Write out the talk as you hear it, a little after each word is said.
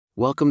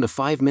Welcome to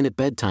 5-Minute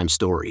Bedtime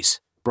Stories,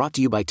 brought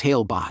to you by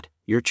Talebot,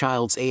 your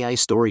child's AI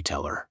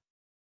storyteller.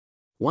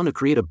 Want to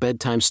create a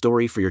bedtime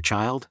story for your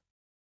child?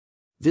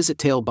 Visit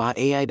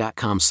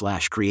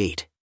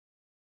talebotai.com/create.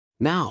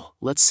 Now,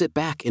 let's sit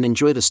back and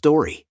enjoy the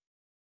story.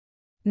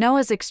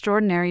 Noah's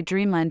Extraordinary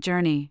Dreamland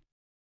Journey.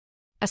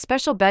 A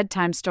special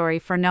bedtime story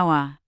for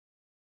Noah.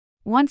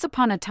 Once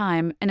upon a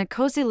time, in a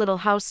cozy little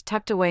house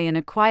tucked away in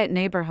a quiet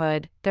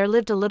neighborhood, there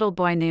lived a little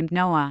boy named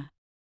Noah.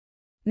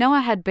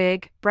 Noah had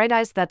big, bright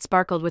eyes that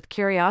sparkled with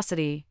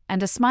curiosity,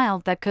 and a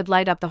smile that could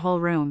light up the whole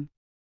room.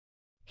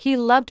 He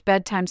loved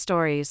bedtime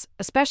stories,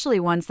 especially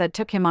ones that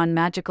took him on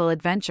magical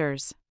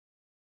adventures.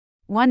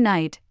 One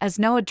night, as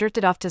Noah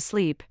drifted off to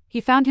sleep, he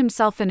found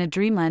himself in a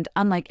dreamland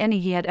unlike any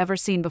he had ever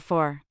seen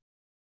before.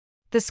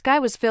 The sky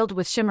was filled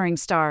with shimmering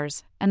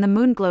stars, and the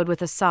moon glowed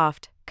with a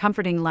soft,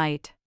 comforting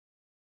light.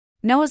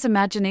 Noah's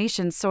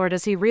imagination soared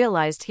as he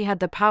realized he had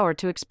the power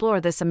to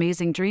explore this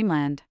amazing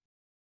dreamland.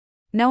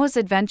 Noah's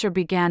adventure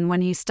began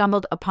when he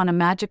stumbled upon a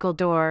magical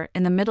door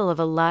in the middle of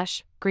a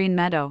lush, green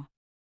meadow.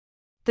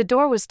 The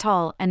door was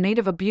tall and made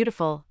of a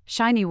beautiful,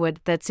 shiny wood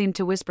that seemed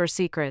to whisper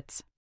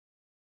secrets.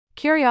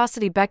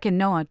 Curiosity beckoned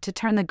Noah to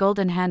turn the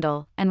golden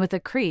handle, and with a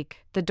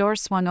creak, the door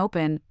swung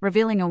open,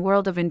 revealing a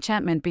world of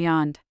enchantment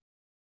beyond.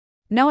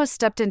 Noah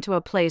stepped into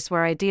a place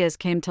where ideas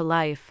came to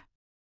life.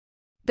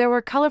 There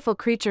were colorful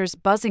creatures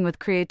buzzing with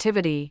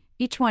creativity,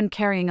 each one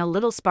carrying a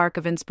little spark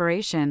of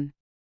inspiration.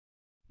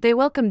 They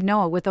welcomed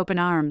Noah with open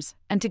arms,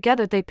 and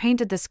together they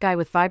painted the sky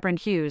with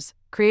vibrant hues,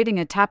 creating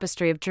a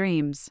tapestry of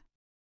dreams.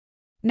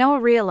 Noah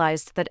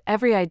realized that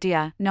every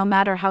idea, no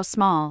matter how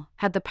small,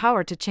 had the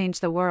power to change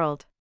the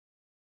world.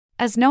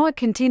 As Noah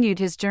continued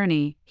his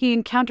journey, he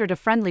encountered a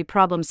friendly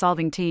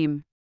problem-solving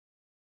team.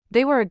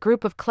 They were a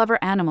group of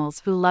clever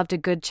animals who loved a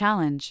good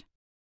challenge.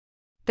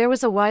 There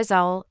was a wise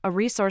owl, a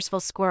resourceful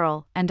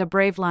squirrel, and a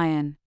brave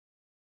lion.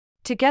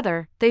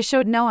 Together, they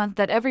showed Noah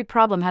that every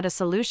problem had a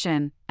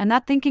solution, and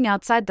that thinking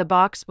outside the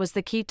box was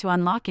the key to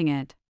unlocking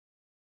it.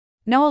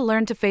 Noah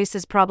learned to face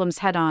his problems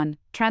head-on,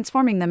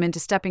 transforming them into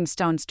stepping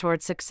stones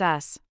toward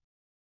success.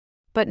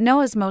 But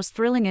Noah's most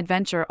thrilling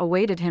adventure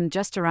awaited him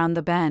just around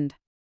the bend.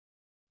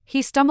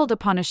 He stumbled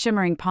upon a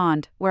shimmering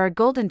pond where a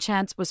golden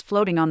chance was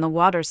floating on the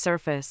water's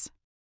surface.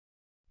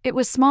 It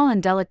was small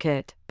and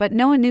delicate, but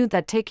Noah knew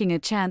that taking a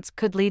chance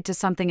could lead to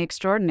something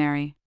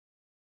extraordinary.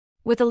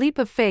 With a leap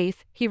of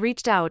faith, he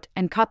reached out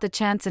and caught the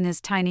chance in his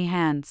tiny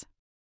hands.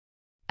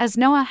 As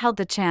Noah held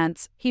the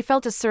chance, he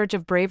felt a surge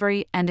of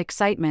bravery and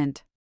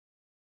excitement.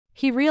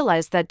 He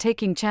realized that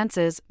taking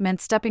chances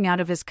meant stepping out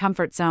of his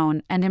comfort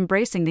zone and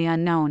embracing the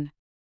unknown.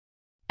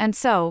 And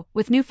so,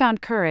 with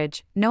newfound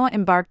courage, Noah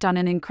embarked on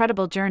an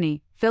incredible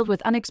journey, filled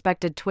with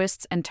unexpected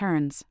twists and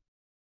turns.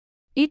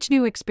 Each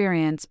new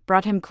experience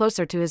brought him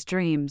closer to his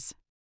dreams.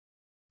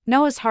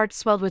 Noah's heart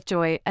swelled with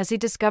joy as he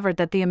discovered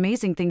that the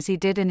amazing things he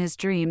did in his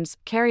dreams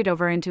carried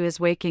over into his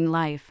waking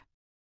life.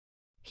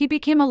 He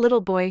became a little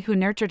boy who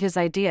nurtured his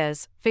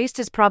ideas, faced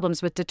his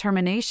problems with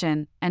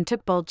determination, and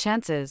took bold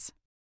chances.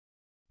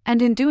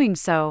 And in doing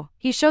so,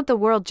 he showed the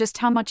world just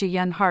how much a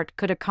young heart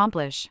could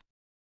accomplish.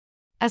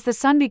 As the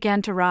sun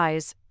began to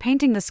rise,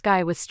 painting the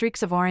sky with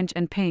streaks of orange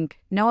and pink,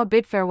 Noah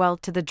bid farewell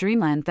to the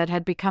dreamland that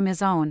had become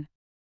his own.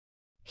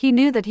 He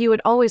knew that he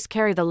would always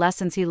carry the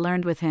lessons he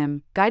learned with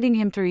him, guiding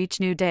him through each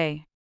new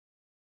day.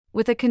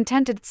 With a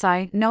contented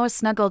sigh, Noah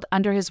snuggled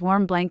under his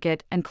warm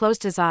blanket and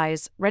closed his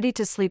eyes, ready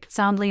to sleep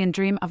soundly and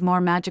dream of more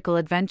magical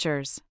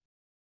adventures.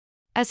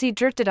 As he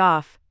drifted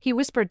off, he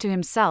whispered to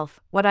himself,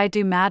 "What I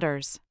do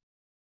matters."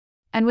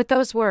 And with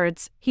those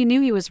words, he knew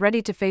he was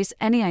ready to face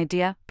any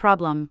idea,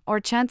 problem, or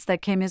chance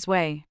that came his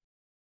way.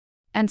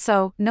 And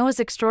so, Noah's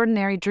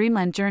extraordinary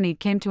dreamland journey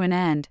came to an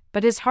end,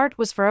 but his heart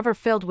was forever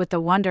filled with the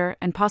wonder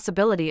and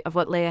possibility of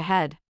what lay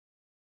ahead.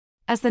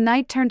 As the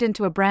night turned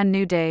into a brand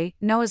new day,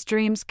 Noah's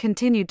dreams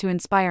continued to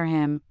inspire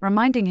him,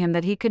 reminding him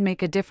that he could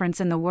make a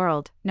difference in the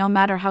world, no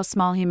matter how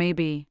small he may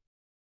be.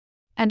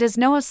 And as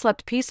Noah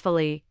slept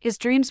peacefully, his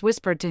dreams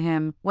whispered to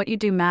him, "What you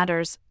do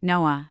matters,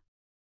 Noah.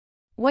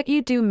 What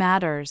you do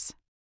matters."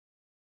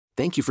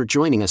 Thank you for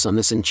joining us on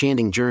this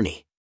enchanting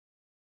journey.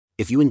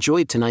 If you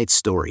enjoyed tonight's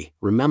story,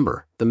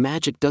 remember, the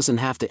magic doesn't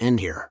have to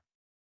end here.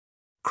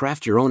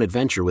 Craft your own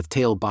adventure with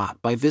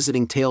Talebot by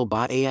visiting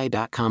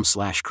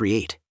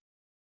talebotai.com/create.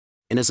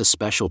 And as a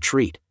special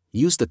treat,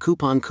 use the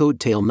coupon code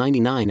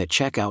TALE99 at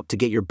checkout to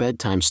get your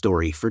bedtime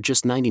story for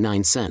just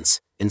 99 cents,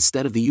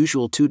 instead of the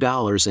usual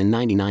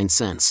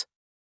 $2.99.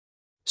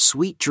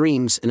 Sweet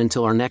dreams, and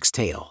until our next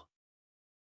tale.